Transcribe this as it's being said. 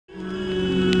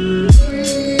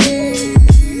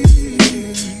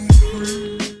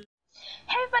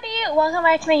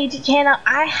back to my YouTube channel.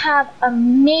 I have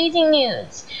amazing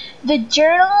news. The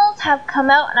journals have come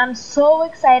out and I'm so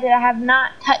excited. I have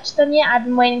not touched them yet. I've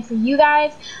been waiting for you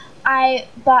guys. I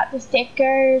bought the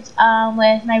stickers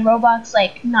with my Robux,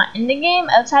 like not in the game,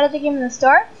 outside of the game in the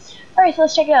store. Alright, so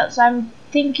let's check it out. So I'm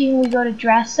thinking we go to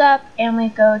dress up and we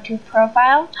go to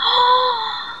profile.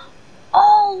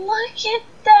 Oh, look at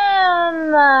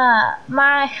them!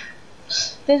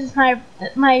 This is my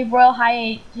royal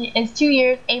high is 2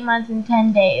 years, 8 months, and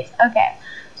 10 days. Okay,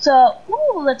 so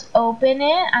let's open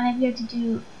it. I think we have to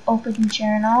do open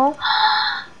journal.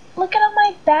 Look at all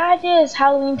my badges.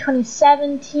 Halloween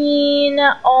 2017.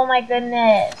 Oh my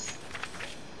goodness.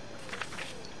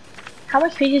 How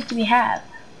much pages do we have?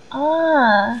 We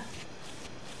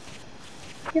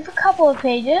have a couple of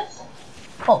pages.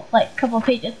 Oh, like a couple of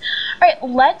pages. Alright,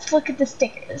 let's look at the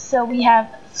stickers. So we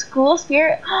have School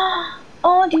Spirit.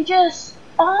 Oh, do you just...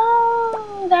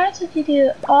 Oh, that's what you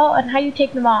do. Oh, and how you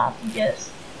take them off. You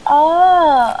just...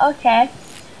 Oh, okay.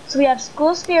 So we have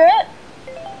School Spirit,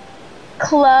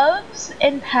 clubs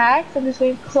and packs. I'm just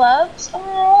going clubs.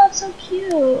 Oh, that's so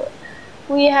cute.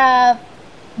 We have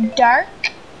dark.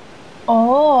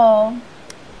 Oh.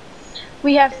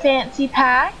 We have fancy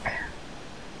pack.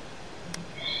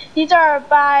 These are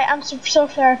by, I'm so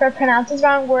sorry if I pronounce this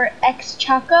wrong, we're X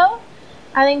Choco.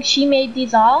 I think she made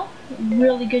these all.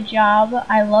 Really good job.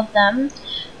 I love them.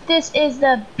 This is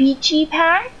the Beachy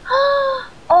pack.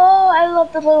 Oh, I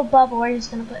love the little bubble. We're just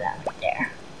going to put that right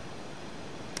there.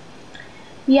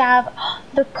 We have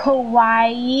the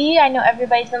Kawaii. I know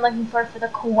everybody's been looking for the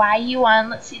Kawaii one.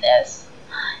 Let's see this.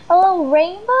 A little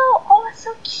rainbow. Oh, it's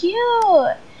so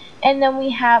cute. And then we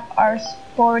have our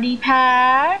Sporty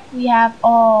pack. We have,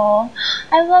 oh,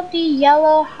 I love the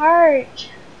yellow heart.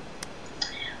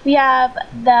 We have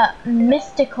the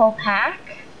Mystical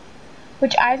pack,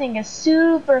 which I think is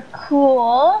super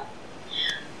cool.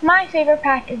 My favorite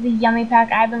pack is the Yummy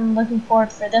pack. I've been looking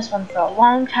forward for this one for a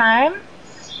long time.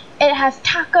 It has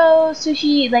tacos,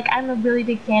 sushi. Like, I'm a really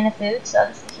big fan of food, so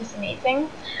this is just amazing.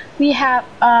 We have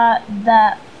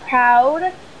the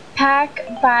Proud pack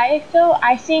by Phil.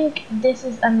 I think this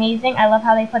is amazing. I love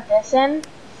how they put this in.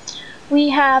 We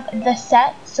have the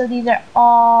sets, so these are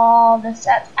all the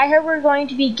sets. I heard we're going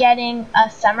to be getting a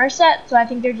summer set, so I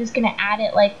think they're just going to add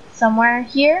it like somewhere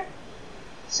here.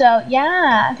 So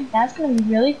yeah, I think that's going to be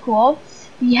really cool.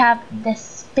 We have the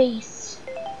space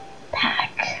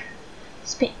pack.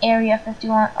 Area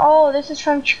 51. Oh, this is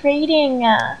from trading.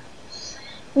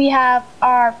 We have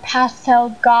our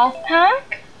pastel golf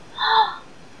pack.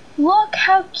 Look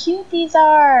how cute these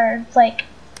are. It's like,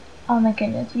 oh my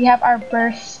goodness. We have our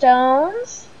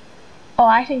birthstones. Oh,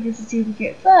 I think this is super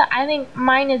cute. I think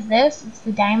mine is this. It's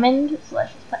the diamond. So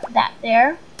let's just put that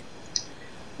there.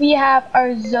 We have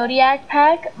our zodiac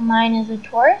pack. Mine is a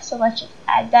Taurus. So let's just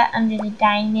add that under the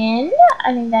diamond.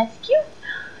 I think that's cute.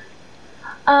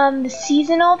 The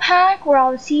seasonal pack, where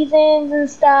all the seasons and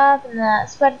stuff, and I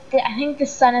think the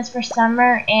sun is for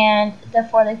summer and the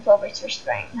 4-leaf clover is for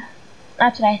spring.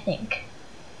 That's what I think.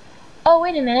 Oh,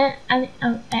 wait a minute.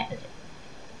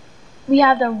 We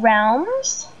have the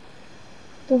realms.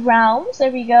 The realms.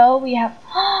 There we go. We have.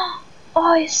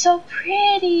 Oh, it's so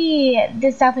pretty.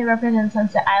 This definitely represents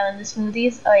Sunset Island. The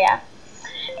smoothies. Oh yeah.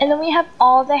 And then we have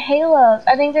all the halos.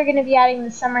 I think they're going to be adding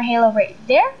the summer halo right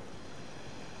there.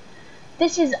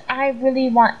 This is, I really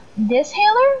want this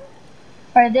halo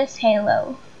or this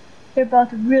halo. They're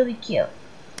both really cute.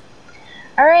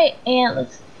 Alright, and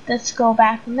let's go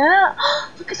back now.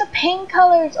 Look at the paint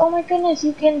colors. Oh my goodness,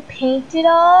 you can paint it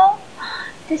all.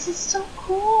 This is so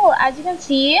cool. As you can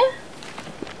see,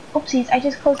 oopsies, I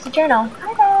just closed the journal.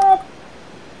 Hi Dad.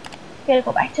 Gotta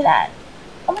go back to that.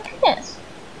 Oh my goodness.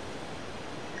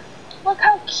 Look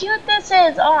how cute this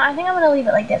is. Oh, I think I'm going to leave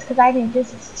it like this because I think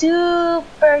this is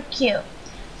super cute.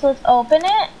 So let's open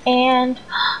it and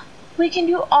we can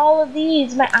do all of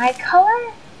these. My eye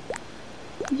color.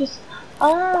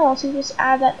 So you just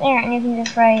add that there and you can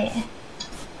just write.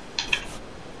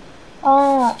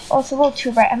 Oh, it's a little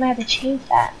too bright. I might have to change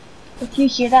that. If you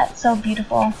hear that, it's so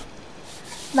beautiful.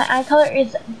 My eye color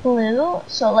is blue.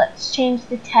 So let's change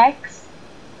the text.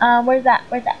 Where's that?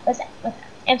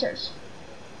 Answers.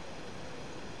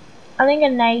 I think a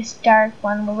nice dark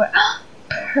one will work.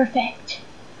 Perfect.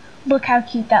 Look how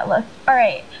cute that looks.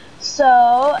 Alright,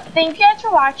 so thank you guys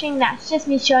for watching. That's just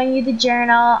me showing you the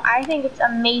journal. I think it's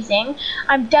amazing.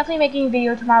 I'm definitely making a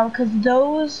video tomorrow because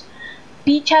those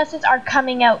beach houses are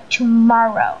coming out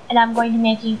tomorrow. And I'm going to be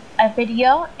making a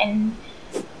video. And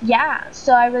yeah,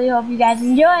 so I really hope you guys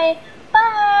enjoy.